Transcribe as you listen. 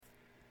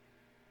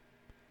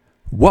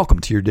Welcome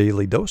to your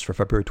daily dose for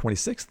February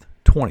 26th,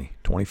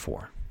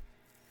 2024.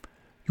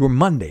 Your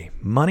Monday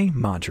money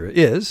mantra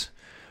is,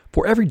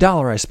 for every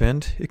dollar I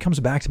spend, it comes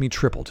back to me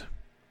tripled.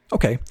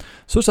 Okay,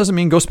 so this doesn't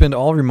mean go spend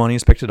all of your money,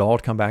 expect it all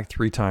to come back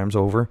 3 times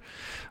over.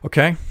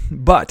 Okay,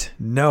 but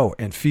know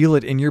and feel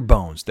it in your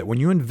bones that when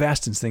you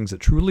invest in things that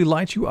truly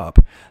light you up,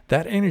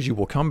 that energy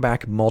will come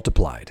back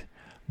multiplied.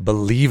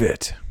 Believe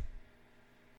it.